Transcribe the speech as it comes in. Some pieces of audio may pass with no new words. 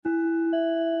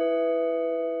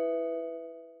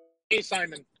RJ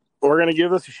Simon. We're going to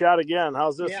give this a shot again.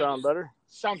 How's this sound better?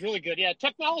 Sounds really good. Yeah,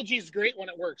 technology is great when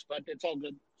it works, but it's all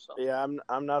good. So. Yeah,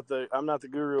 I'm not the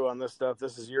guru on this stuff.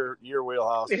 This is your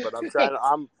wheelhouse, but I'm trying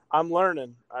to I'm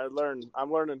learning.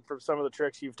 I'm learning from some of the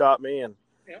tricks you've taught me, and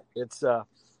it's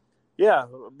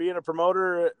being a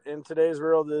promoter in today's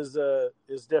world is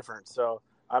different. So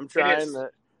I'm trying.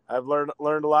 I've learned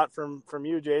a lot from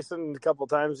you, Jason. A couple of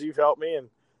times you've helped me,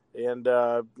 and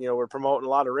we're promoting a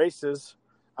lot of races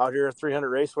out here at 300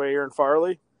 Raceway here in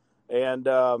Farley, and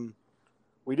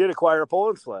we did acquire a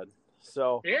pulling sled.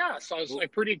 So so I was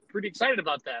pretty excited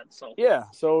about that. So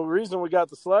the reason we got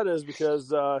the sled is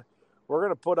because we're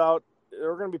going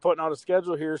to be putting out a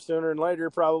schedule here sooner and later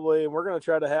probably, and we're going to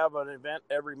try to have an event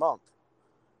every month.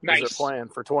 Nice. Is our plan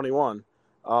for 21.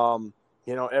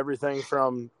 Everything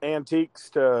from antiques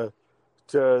to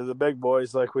the big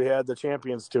boys, like we had the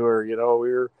Champions Tour.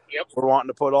 We're wanting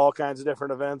to put all kinds of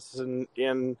different events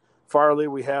in Farley.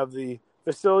 We have the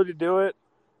facility to do it.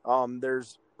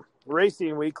 There's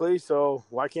racing weekly, so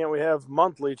why can't we have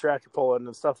monthly tractor pulling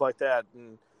and stuff like that?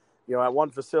 And at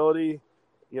one facility,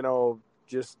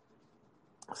 just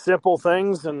simple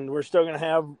things, and we're still going to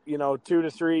have 2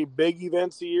 to 3 big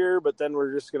events a year, but then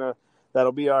we're just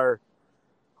that'll be our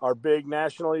big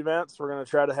national events. We're going to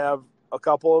try to have a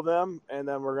couple of them, and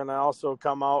then we're going to also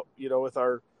come out with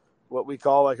our what we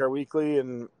call like our weekly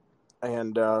and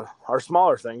our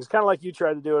smaller things, kind of like you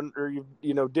tried to do or you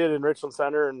did in Richland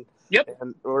Center and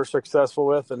we're successful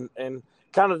with, and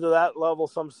kind of to that level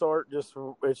some sort.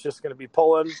 It's just going to be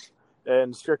pulling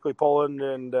and strictly pulling,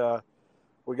 and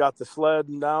we got the sled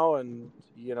now, and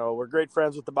we're great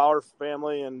friends with the Bauer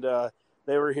family, and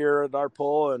they were here at our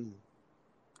pull, and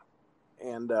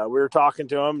we were talking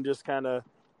to them, just kind of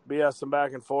BSing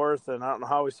back and forth, and I don't know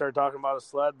how we started talking about a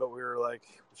sled, but we were like,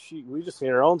 we just need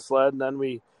our own sled, and then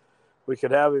we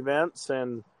could have events,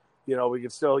 and you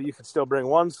could still bring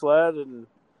one sled, and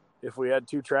if we had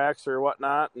 2 tracks or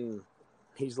whatnot. And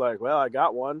he's like, well, I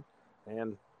got one,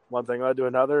 and one thing led to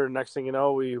another, and next thing you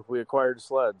know, we acquired a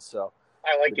sled. So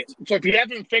I like it. So if you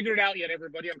haven't figured it out yet,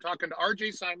 everybody, I'm talking to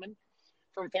RJ Simon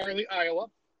from Farley, Iowa,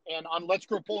 and on Let's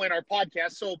Grow Pulling, our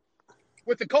podcast. So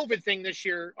with the COVID thing this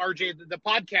year, RJ, the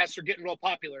podcasts are getting real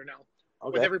popular now.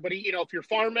 Okay. With everybody, if you're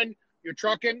farming, you're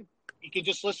trucking, you can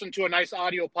just listen to a nice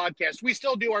audio podcast. We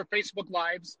still do our Facebook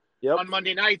Lives on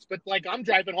Monday nights, but like I'm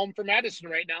driving home from Madison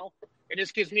right now, and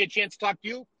this gives me a chance to talk to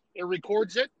you. It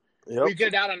records it. Yep. We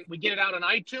get it out on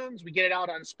iTunes. We get it out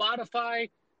on Spotify.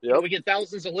 Yep. We get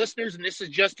thousands of listeners, and this is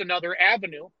just another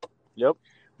avenue. Yep.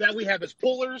 That we have as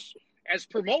pullers, as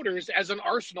promoters, as an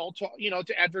arsenal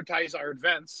to advertise our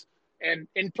events and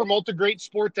promote the great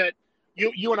sport that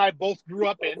you and I both grew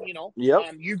up in.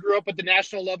 Yep. You grew up at the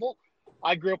national level.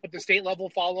 I grew up at the state level,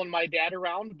 following my dad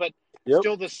around, but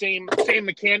still the same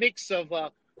mechanics of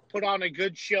put on a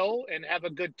good show and have a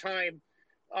good time.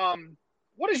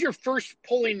 What is your first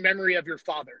pulling memory of your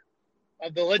father,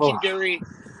 of the legendary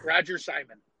Roger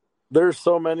Simon? There's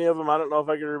so many of them. I don't know if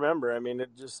I can remember. I mean,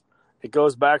 it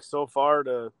goes back so far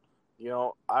to,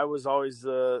 I was always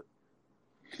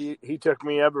he took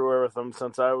me everywhere with him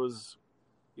since I was,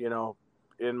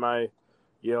 in my,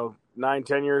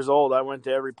 9-10 years old. I went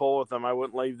to every pull with him. I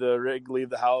wouldn't leave the rig, leave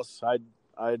the house.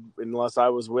 I'd unless I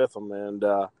was with him. And,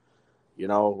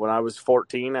 when I was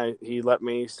 14, he let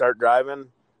me start driving.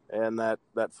 And that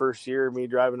first year, me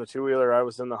driving a 2-wheeler, I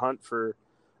was in the hunt for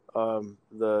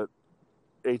the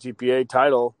ATPA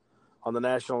title on the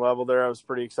national level there. I was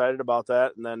pretty excited about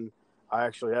that. And then I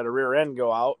actually had a rear end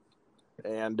go out,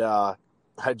 and I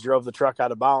drove the truck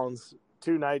out of bounds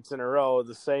 2 nights in a row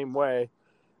the same way.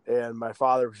 And my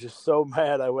father was just so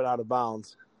mad I went out of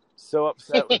bounds. So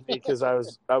upset with me because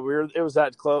it was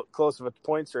that close of a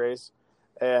points race.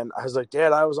 And I was like,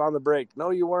 Dad, I was on the brake. No,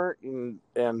 you weren't.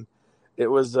 And it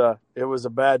was a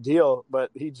bad deal, but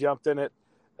he jumped in it.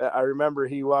 I remember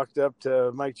he walked up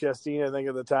to Mike Chastain, I think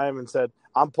at the time, and said,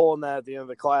 I'm pulling that at the end of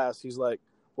the class. He's like,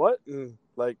 what? And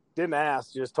didn't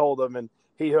ask, just told him. And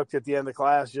he hooked at the end of the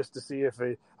class just to see if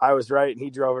I was right. And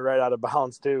he drove it right out of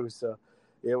bounds too. So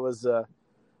it was,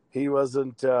 he was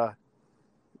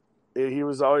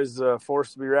always a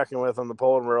force to be reckoned with in the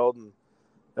pulling world. And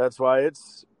that's why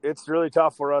it's really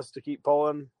tough for us to keep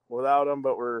pulling without him,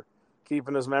 but we're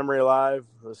keeping his memory alive.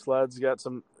 The sled's got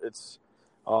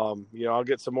I'll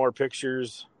get some more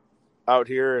pictures out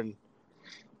here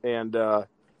and to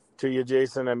you,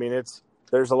 Jason. I mean,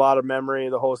 there's a lot of memory.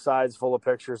 The whole side's full of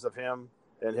pictures of him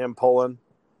and him pulling.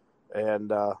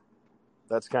 And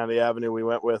that's kind of the avenue we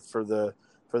went with for the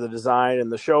design.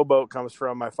 And the showboat comes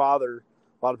from my father.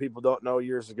 A lot of people don't know,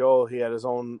 years ago, he had his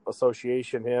own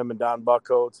association, him and Don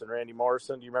Buckcoats and Randy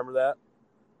Morrison. Do you remember that?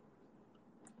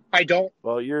 I don't.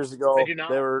 Well, years I ago, do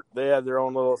not. they had their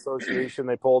own little association.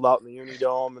 They pulled out in the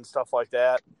Unidome and stuff like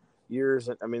that.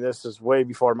 I mean, this is way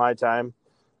before my time,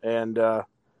 and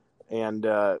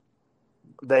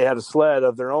they had a sled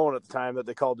of their own at the time that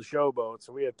they called the Showboat.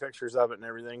 So we had pictures of it and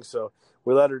everything. So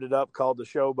we lettered it up, called the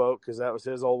Showboat, because that was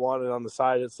his old one. And on the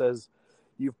side it says,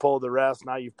 "You've pulled the rest,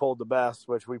 now you've pulled the best,"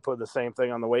 which we put the same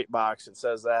thing on the weight box. It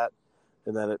says that,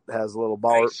 and then it has a little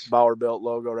Bauer Built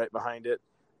logo right behind it.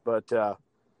 But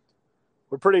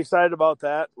we're pretty excited about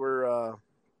that. We're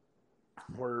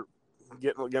going to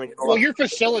get. Well, your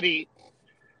facility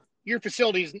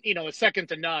is, is second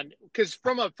to none. Because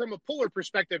from a puller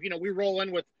perspective, we roll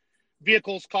in with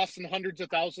vehicles costing hundreds of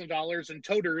thousands of dollars and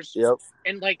toters. Yep.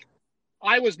 And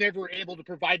I was never able to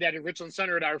provide that at Richland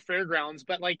Center at our fairgrounds,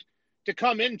 but to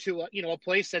come into a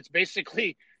place that's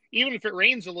basically, even if it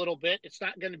rains a little bit, it's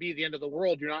not going to be the end of the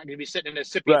world. You're not going to be sitting in a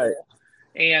sippy hole.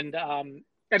 And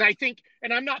I think,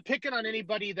 and I'm not picking on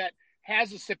anybody that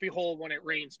has a sippy hole when it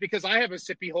rains, because I have a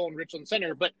sippy hole in Richland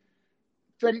Center, but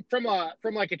from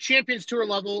a Champions Tour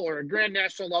level or a Grand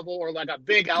National level or a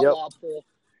big outlaw pool,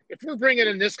 if we're bringing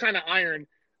in this kind of iron,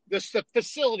 the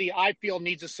facility, I feel,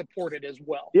 needs to support it as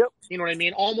well. Yep. You know what I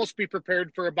mean? Almost be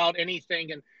prepared for about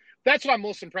anything. And that's what I'm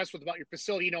most impressed with about your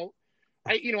facility.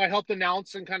 I helped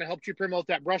announce and kind of helped you promote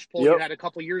that brush pull you had a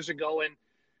couple years ago, and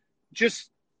just,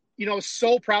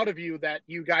 so proud of you that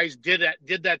you guys did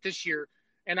that this year.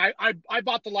 And I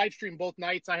bought the live stream both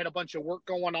nights. I had a bunch of work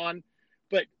going on,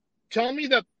 but tell me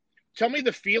the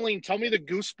feeling, tell me the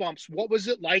goosebumps. What was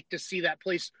it like to see that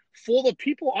place full of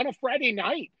people on a Friday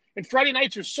night? And Friday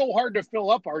nights are so hard to fill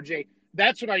up, RJ.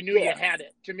 That's when I knew you had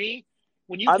it. To me,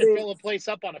 when you can fill a place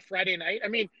up on a Friday night, I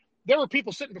mean, there were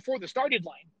people sitting before the started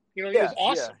line. It was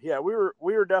awesome. Yeah, we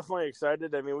were definitely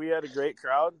excited. I mean, we had a great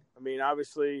crowd. I mean,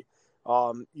 obviously,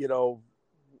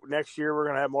 next year we're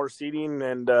going to have more seating,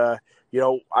 and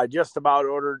I just about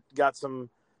got some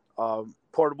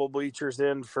portable bleachers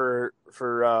in for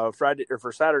Friday or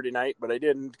for Saturday night, but I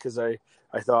didn't, because I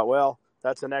thought, well,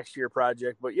 that's a next year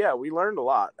project. But yeah, we learned a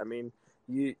lot. I mean,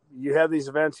 you have these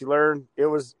events, you learn. I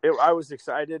was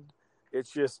excited.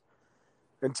 It's just,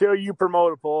 until you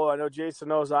promote a pull, I know Jason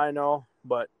knows, I know,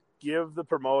 but give the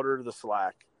promoter the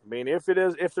slack. I mean, if there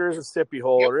is a sippy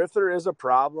hole or if there is a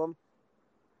problem,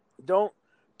 don't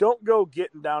go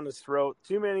getting down his throat.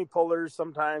 Too many pullers,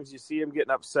 sometimes you see them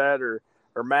getting upset or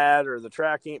mad, or the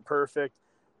track ain't perfect.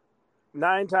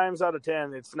 9 times out of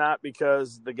 10, it's not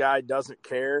because the guy doesn't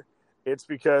care. It's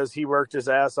because he worked his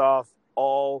ass off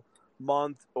all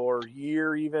month or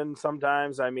year, even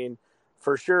sometimes. I mean,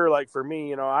 for sure, for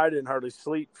me, I didn't hardly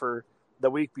sleep for the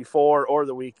week before or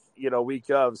the week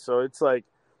of. So it's the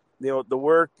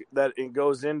work that it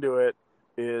goes into it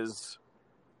is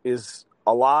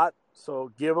a lot.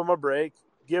 So give them a break,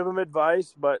 give them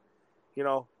advice, but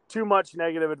too much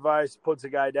negative advice puts a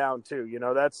guy down too.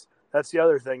 That's the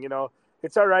other thing.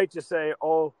 It's all right to say,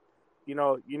 oh,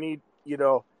 you need,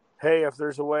 hey, if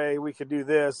there's a way we could do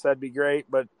this, that'd be great.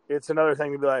 But it's another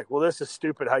thing to be like, well, this is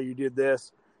stupid how you did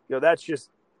this. That's just,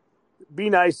 be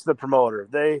nice to the promoter.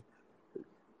 They,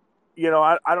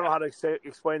 I don't know how to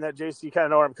explain that, Jason. You kind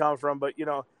of know where I'm coming from, but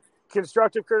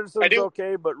constructive criticism is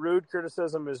okay, but rude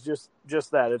criticism is just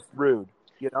that. It's rude,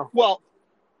 Well,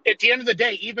 at the end of the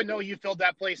day, even though you filled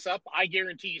that place up, I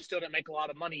guarantee you still didn't make a lot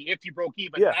of money if you broke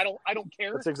even. Yeah. I don't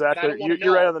care. That's exactly.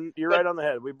 You're right on the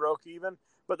head. We broke even,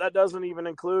 but that doesn't even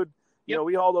include.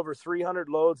 We hauled over 300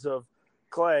 loads of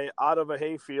clay out of a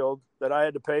hayfield that I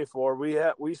had to pay for.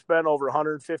 We spent over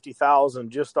 $150,000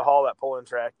 just to haul that pulling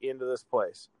track into this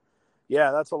place.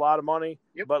 Yeah, that's a lot of money.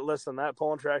 Yep. But listen, that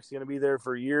pulling track's going to be there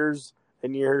for years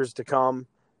and years to come.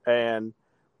 And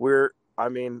a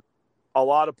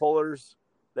lot of pullers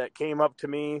that came up to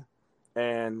me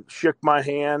and shook my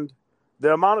hand.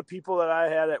 The amount of people that I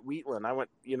had at Wheatland, I went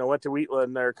to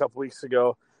Wheatland there a couple weeks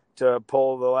ago to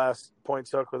pull the last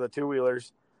points hook with the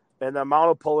 2-wheelers. And the amount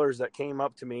of pullers that came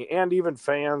up to me, and even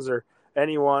fans or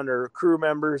anyone or crew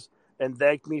members, and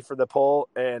thanked me for the pull,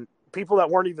 and people that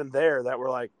weren't even there that were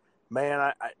like, man,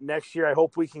 I next year I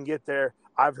hope we can get there.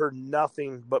 I've heard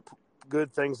nothing but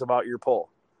good things about your pull.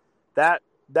 That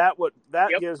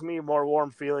gives me more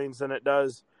warm feelings than it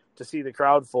does to see the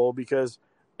crowd full, because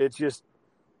it's just,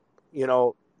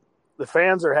 the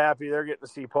fans are happy. They're getting to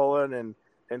see pulling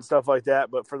and stuff like that.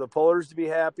 But for the pullers to be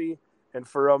happy, and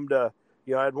for them to,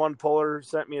 I had one puller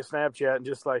sent me a Snapchat and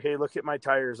just like, hey, look at my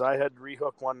tires. I had to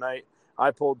rehook one night.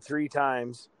 I pulled 3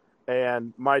 times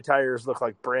and my tires look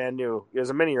like brand new. He was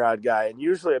a mini rod guy, and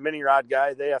usually a mini rod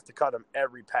guy, they have to cut them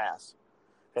every pass.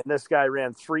 And this guy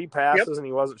ran 3 passes and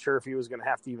he wasn't sure if he was going to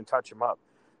have to even touch them up.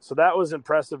 So that was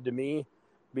impressive to me.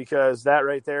 because that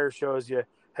right there shows you,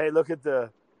 hey, look at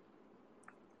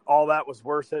all that was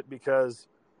worth it because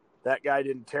that guy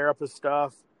didn't tear up his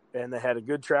stuff and they had a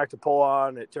good track to pull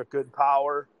on. It took good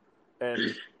power.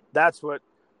 And that's what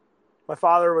my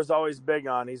father was always big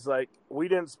on. He's like, we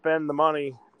didn't spend the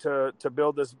money to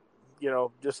build this,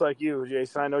 just like you,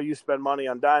 Jason. I know you spend money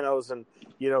on dynos and,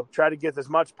 try to get as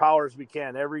much power as we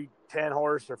can. Every 10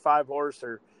 horse or 5 horse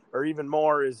or even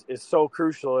more is so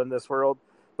crucial in this world.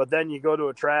 But then you go to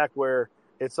a track where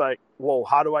it's like, whoa,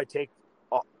 how do I take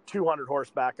 200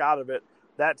 horseback out of it?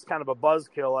 That's kind of a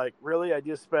buzzkill. Like, really? I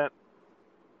just spent,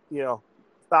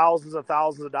 thousands and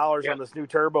thousands of dollars on this new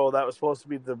turbo that was supposed to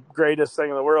be the greatest thing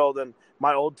in the world, and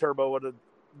my old turbo would have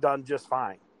done just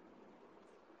fine.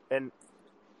 And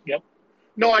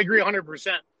no, I agree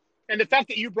 100%. And the fact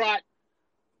that you brought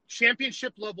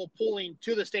championship level pulling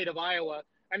to the state of Iowa,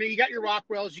 I mean, you got your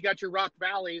Rockwells, you got your Rock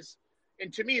Valleys,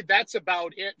 and to me, that's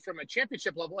about it from a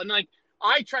championship level. And like,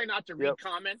 I try not to read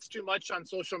comments too much on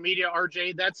social media,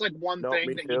 RJ. That's like one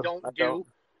thing that you don't do.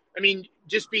 I mean,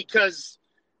 just because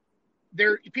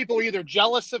people are either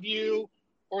jealous of you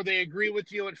or they agree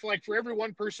with you. And for every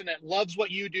one person that loves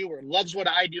what you do or loves what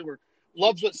I do or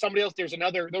loves what somebody else, there's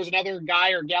another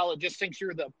guy or gal that just thinks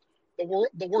you're the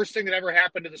worst thing that ever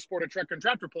happened to the sport of truck and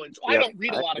tractor pulling. So I don't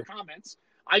read a lot of comments.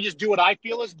 I just do what I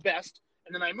feel is best,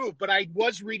 and then I move. But I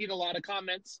was reading a lot of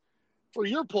comments for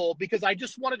your pull because I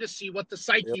just wanted to see what the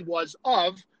psyche was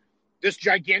of this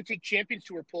gigantic Champions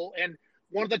Tour pull. And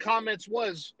one of the comments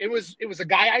was, it was a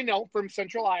guy I know from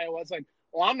Central Iowa. It's like,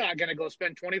 well, I'm not going to go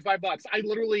spend $25.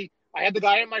 I had the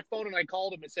guy on my phone and I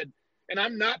called him and said, and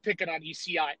I'm not picking on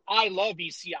ECI. I love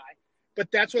ECI, but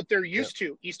that's what they're used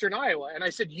to, Eastern Iowa. And I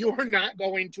said, you are not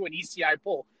going to an ECI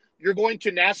pull. You're going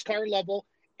to NASCAR level,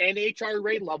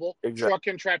 NHRA level, truck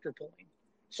and tractor pulling.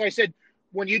 So I said,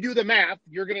 when you do the math,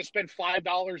 you're going to spend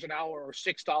 $5 an hour or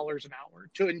 $6 an hour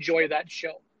to enjoy that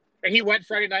show. And he went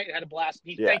Friday night and had a blast.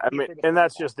 And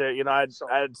that's just it. I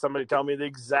had somebody tell me the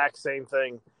exact same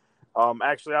thing.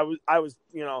 Actually, I was,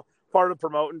 part of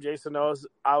promoting. Jason knows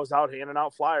I was out handing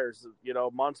out flyers.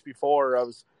 Months before, I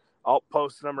was out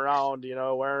posting them around.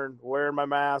 Wearing my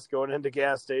mask, going into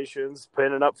gas stations,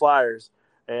 pinning up flyers.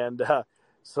 And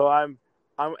so I'm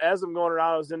as I'm going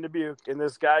around, I was in Dubuque, and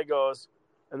this guy goes,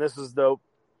 and this is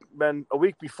been a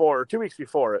week before or 2 weeks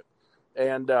before it,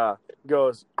 and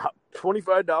goes,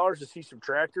 $25 to see some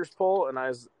tractors pull. And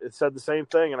it said the same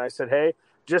thing. And I said, hey,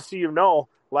 just so you know,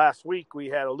 last week we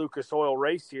had a Lucas Oil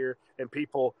race here, and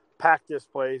people packed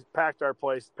our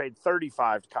place, paid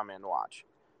 $35 to come in and watch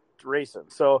racing.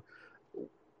 So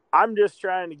I'm just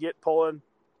trying to get pulling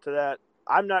to that.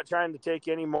 I'm not trying to take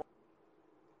any more.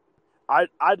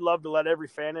 I'd love to let every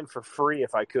fan in for free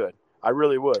if I could. I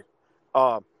really would.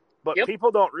 But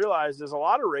people don't realize there's a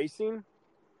lot of racing,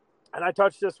 and I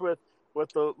touched this with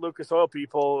the Lucas Oil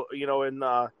people, in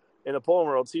the pulling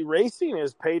world. See, racing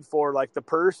is paid for, like the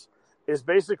purse is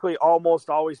basically almost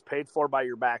always paid for by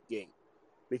your back gate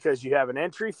because you have an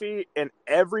entry fee and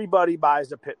everybody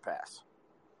buys a pit pass.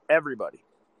 Everybody.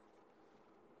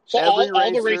 So all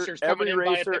the racers coming in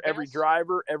buy a pit pass? Every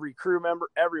driver, every crew member,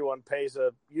 everyone pays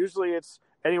usually it's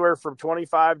anywhere from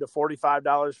 $25 to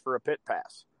 $45 for a pit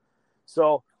pass.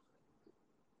 So,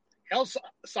 hell,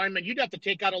 Simon, you'd have to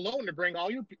take out a loan to bring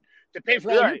to pay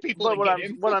for all your people. But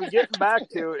what I'm getting back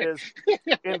to is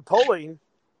in pulling.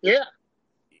 Yeah.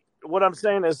 What I'm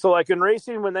saying is, so like in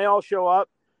racing, when they all show up,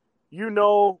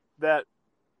 that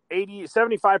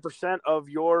 75% of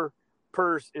your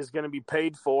purse is going to be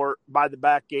paid for by the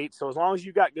back gate. So as long as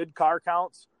you got good car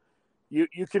counts, you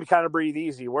can kind of breathe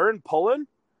easy. We're in pulling,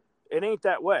 it ain't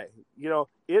that way.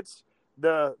 It's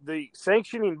the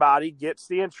sanctioning body gets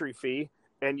the entry fee,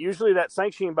 and usually that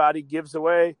sanctioning body gives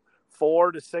away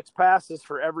 4 to 6 passes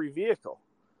for every vehicle.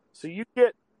 So you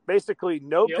get basically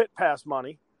no pit pass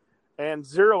money and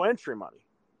 0 entry money.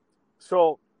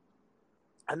 So,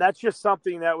 and that's just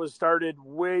something that was started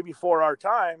way before our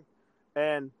time.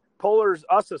 And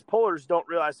us as pullers don't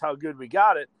realize how good we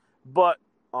got it. But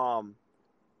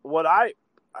what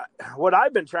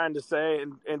I've been trying to say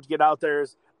and get out there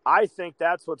is I think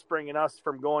that's what's bringing us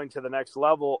from going to the next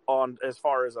level on as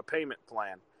far as a payment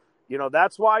plan.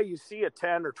 That's why you see a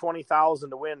 10 or 20,000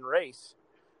 to win race,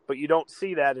 but you don't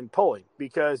see that in pulling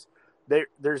because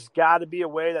there's got to be a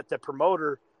way that the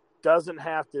promoter doesn't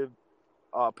have to,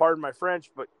 pardon my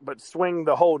French, but swing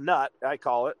the whole nut, I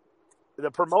call it. The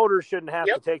promoter shouldn't have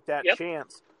to take that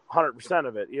chance 100%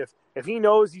 of it. If he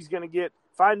knows he's going to get,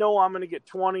 if I know I'm going to get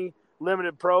 20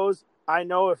 limited pros, I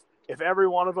know if every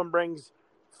one of them brings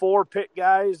 4 pit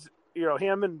guys,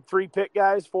 him and 3 pit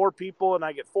guys, 4 people, and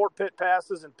I get 4 pit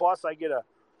passes, and plus I get a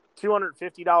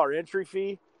 $250 entry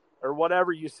fee or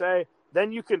whatever you say,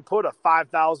 then you can put a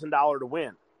 $5,000 to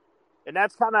win. And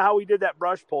that's kind of how we did that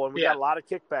brush pull, and we got a lot of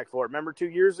kickback for it. Remember 2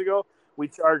 years ago, we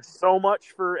charged so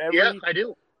much for every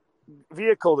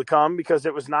vehicle to come because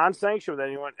it was non-sanctioned with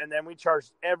anyone, and then we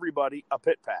charged everybody a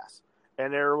pit pass.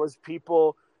 And there was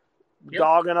people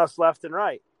dogging us left and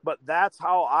right. But that's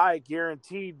how I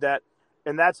guaranteed that,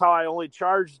 and that's how I only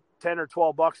charged $10 or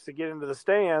 $12 to get into the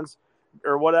stands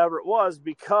or whatever it was,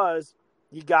 because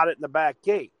you got it in the back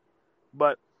gate.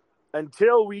 But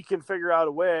until we can figure out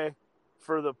a way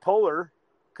for the puller,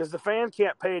 because the fan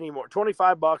can't pay anymore.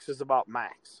 $25 is about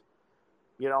max,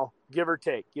 give or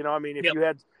take. I mean, if you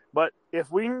had, but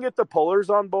if we can get the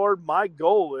pullers on board, my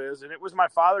goal is, and it was my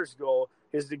father's goal,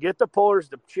 is to get the pullers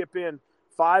to chip in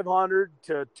 $500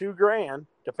 to $2,000,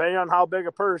 depending on how big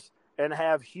a purse, and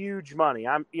have huge money.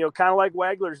 I'm, kind of like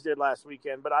Wagler's did last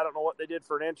weekend, but I don't know what they did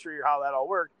for an entry or how that all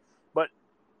worked. But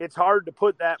it's hard to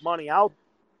put that money out.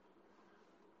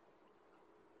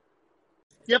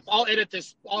 Yep, I'll edit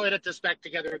this back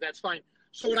together. That's fine.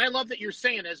 So what I love that you're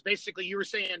saying is basically you were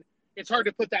saying it's hard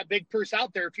to put that big purse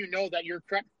out there if you know that you're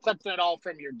collecting it all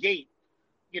from your gate.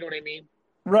 You know what I mean?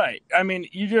 Right. I mean,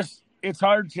 it's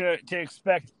hard to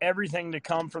expect everything to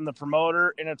come from the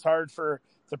promoter, and it's hard for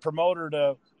the promoter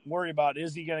to worry about,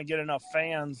 is he going to get enough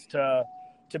fans to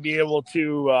be able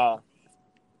to,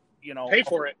 pay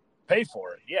for it.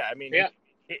 Yeah. I mean,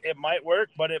 it might work,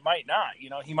 but it might not.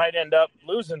 He might end up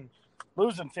losing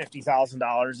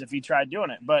 $50,000 if he tried doing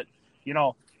it. But,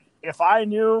 if I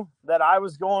knew that I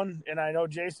was going, and I know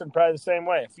Jason probably the same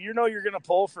way, if you're going to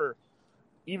pull for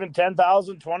even $10,000,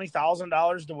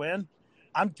 $20,000 to win,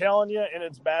 I'm telling you, and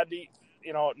it's bad to,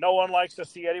 no one likes to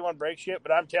see anyone break shit,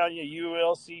 but I'm telling you, you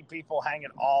will see people hanging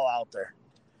all out there.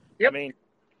 Yep. I mean,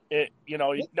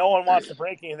 no one wants to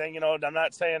break anything. I'm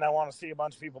not saying I want to see a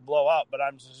bunch of people blow up, but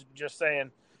I'm just saying,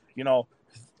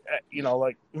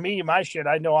 like me, my shit,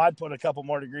 I know I'd put a couple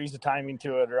more degrees of timing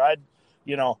to it, or I'd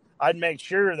make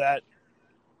sure that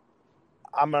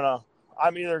I'm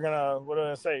either gonna, what do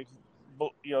I say?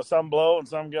 Some blow and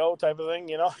some go type of thing,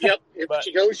 Yep. But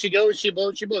she goes, she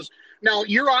blows. Now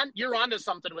you're on to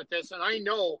something with this. And I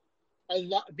know a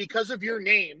lot, because of your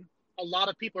name, a lot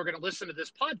of people are going to listen to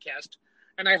this podcast.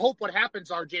 And I hope what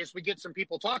happens, RJ, is we get some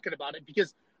people talking about it,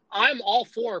 because I'm all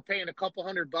for paying a couple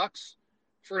 $100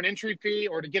 for an entry fee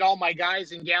or to get all my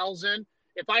guys and gals in.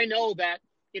 If I know that,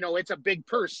 it's a big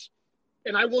purse.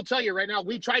 And I will tell you right now,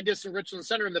 we tried this in Richland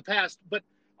Center in the past, but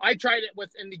I tried it with,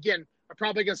 and again, I'm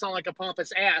probably going to sound like a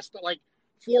pompous ass, but like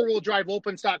 4-wheel drive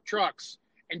open stock trucks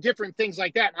and different things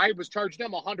like that. I was charging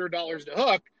them $100 to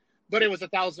hook, but it was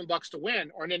 $1,000 to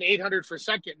win, or then 800 for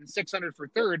second and 600 for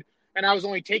third. And I was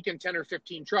only taking 10 or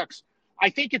 15 trucks. I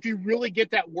think if you really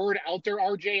get that word out there,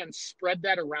 RJ, and spread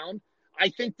that around, I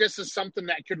think this is something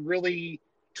that could really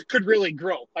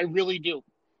grow. I really do.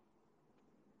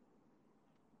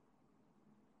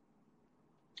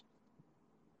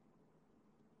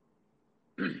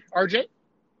 RJ?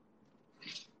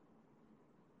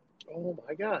 Oh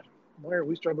my God. Why are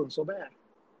we struggling so bad?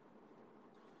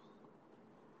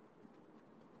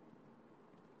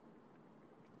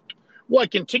 Well, I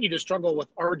continue to struggle with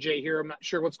RJ here. I'm not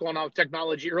sure what's going on with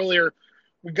technology. Earlier,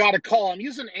 we got a call. I'm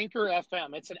using Anchor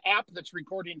FM. It's an app that's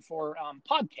recording for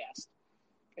podcasts,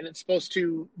 and it's supposed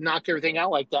to knock everything out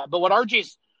like that. But what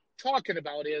RJ's talking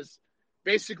about is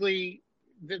basically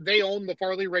they own the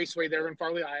Farley Raceway there in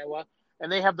Farley, Iowa,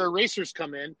 and they have their racers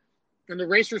come in, and the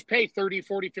racers pay $30,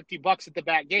 $40, $50 at the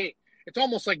back gate. It's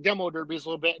almost like demo derbies a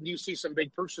little bit, and you see some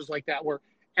big purses like that where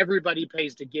everybody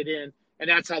pays to get in, and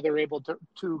that's how they're able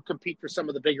to compete for some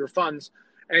of the bigger funds.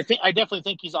 And I definitely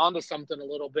think he's onto something a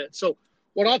little bit. So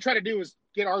what I'll try to do is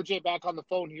get RJ back on the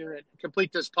phone here and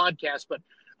complete this podcast. But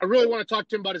I really want to talk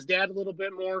to him about his dad a little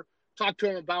bit more, talk to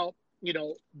him about,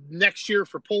 next year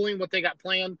for pulling, what they got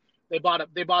planned. They bought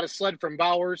a sled from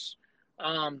Bowers.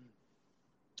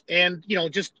 And,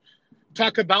 just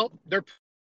talk about their.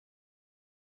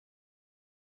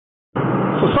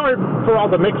 So sorry for all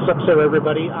the mix-ups there,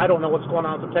 everybody. I don't know what's going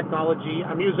on with the technology.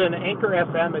 I'm using Anchor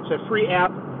FM. It's a free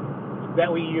app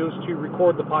that we use to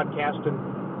record the podcast,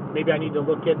 and maybe I need to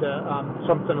look into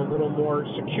something a little more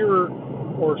secure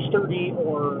or sturdy,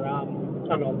 or I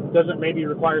don't know, doesn't maybe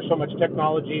require so much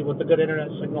technology with a good internet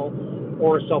signal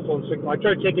or a cell phone signal. I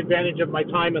try to take advantage of my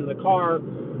time in the car.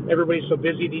 Everybody's so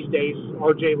busy these days.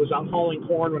 RJ was out hauling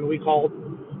corn when I called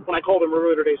him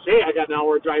earlier today, say, hey, I got an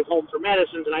hour drive home from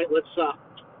Madison tonight. Let's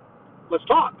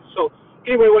talk. So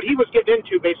anyway, what he was getting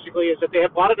into basically is that they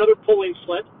have bought another pulling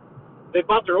sled. They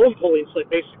bought their own pulling sled,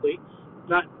 basically.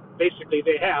 Not basically,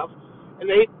 they have. and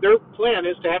their plan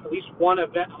is to have at least one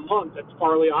event a month at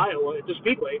Farley, Iowa, at the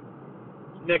Speedway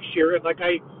next year. And like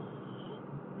I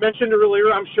mentioned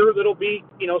earlier, I'm sure that'll be,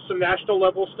 some national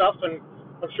level stuff, and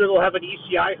I'm sure they'll have an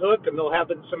ECI hook, and they'll have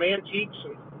some antiques,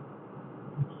 and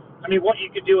I mean, what you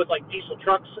could do with like diesel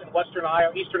trucks in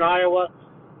Eastern Iowa,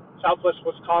 Southwest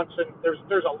Wisconsin.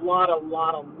 There's a lot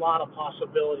of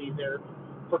possibility there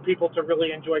for people to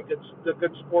really enjoy the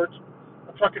good sports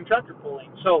of truck and tractor pulling.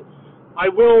 So I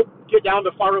will get down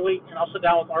to Farley, and I'll sit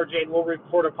down with RJ, and we'll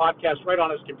record a podcast right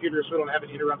on his computer so we don't have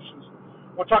any interruptions.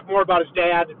 We'll talk more about his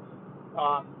dad,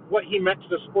 what he meant to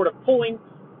the sport of pulling.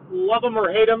 Love him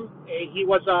or hate him, he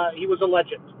was a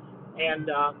legend,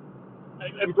 and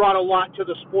brought a lot to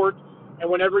the sport. And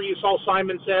whenever you saw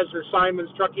Simon Says or Simon's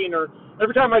Trucking, or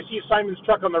every time I see Simon's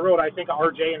Truck on the road, I think of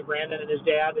RJ and Brandon and his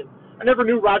dad. And I never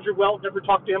knew Roger well, never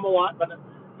talked to him a lot, but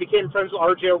became friends with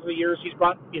RJ over the years. He's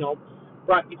brought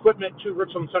equipment to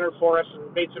Richland Center for us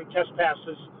and made some test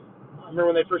passes. I remember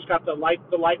when they first got the light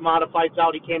modifieds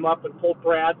out, he came up and pulled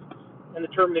Brad and the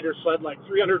Terminator sled like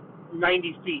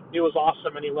 390 feet. It was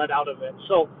awesome, and he led out of it.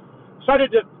 So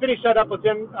excited to finish that up with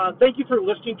him. Thank you for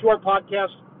listening to our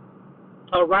podcast.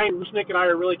 Ryan Rusnick and I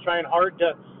are really trying hard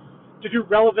to do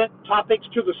relevant topics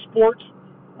to the sport.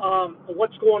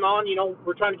 What's going on?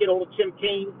 We're trying to get hold of Tim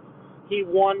Kane. He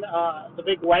won the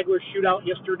big Wagler shootout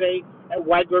yesterday at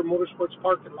Wagler Motorsports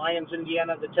Park in Lyons,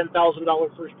 Indiana, the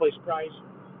 $10,000 first place prize.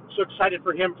 So excited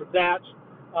for him for that.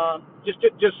 Just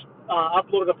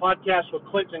uploaded a podcast with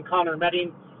Clint and Connor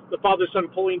Metting, the father-son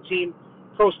pulling team,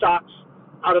 Pro Stocks,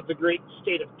 out of the great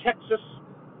state of Texas.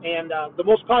 And the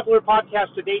most popular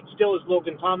podcast to date still is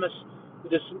Logan Thomas,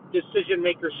 the Decision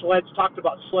Maker Sleds. Talked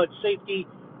about sled safety,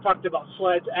 talked about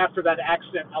sleds after that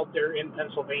accident out there in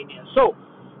Pennsylvania. So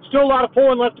still a lot of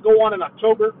pulling left to go on in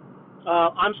October.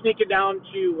 I'm sneaking down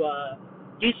to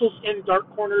Diesel's in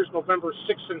Dark Corners, November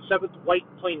 6th and 7th, White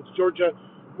Plains, Georgia,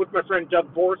 with my friend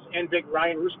Doug Borth and big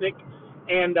Ryan Rusnick.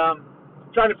 And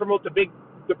trying to promote the big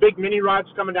mini rods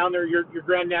coming down there, your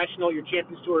Grand National, your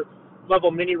Champions Tour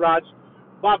level mini rods.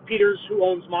 Bob Peters, who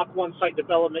owns Mach 1 Site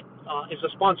Development, is a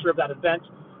sponsor of that event.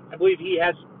 I believe he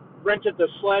has rented the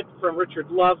sled from Richard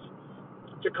Love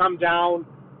to come down,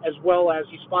 as well as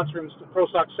he's sponsoring the Pro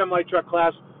Stock semi-truck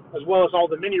class, as well as all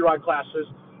the mini rod classes.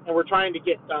 And we're trying to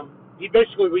get,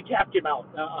 we tapped him out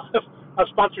of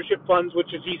sponsorship funds,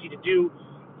 which is easy to do.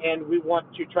 And we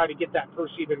want to try to get that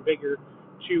purse even bigger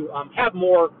to have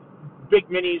more big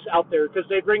minis out there, because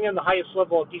they bring in the highest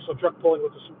level of diesel truck pulling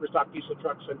with the super stock diesel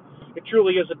trucks, and it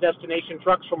truly is a destination.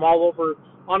 Trucks from all over,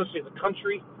 honestly, the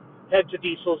country head to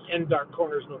Diesel's in Dark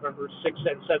Corners November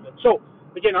 6th and 7th. So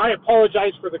again, I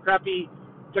apologize for the crappy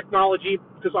technology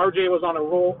because RJ was on a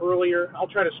roll earlier. I'll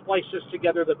try to splice this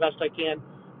together the best I can,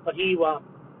 but RJ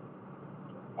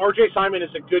Simon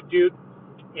is a good dude,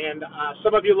 and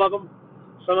some of you love him,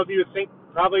 some of you think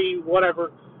probably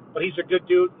whatever, but he's a good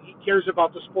dude. He cares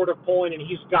about the sport of pulling, and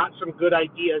he's got some good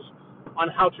ideas on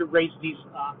how to raise these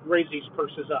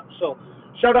purses up. So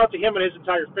shout out to him and his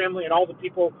entire family and all the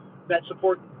people that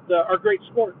support our great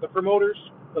sport, the promoters,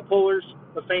 the pullers,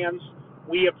 the fans.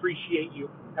 We appreciate you.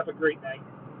 Have a great night.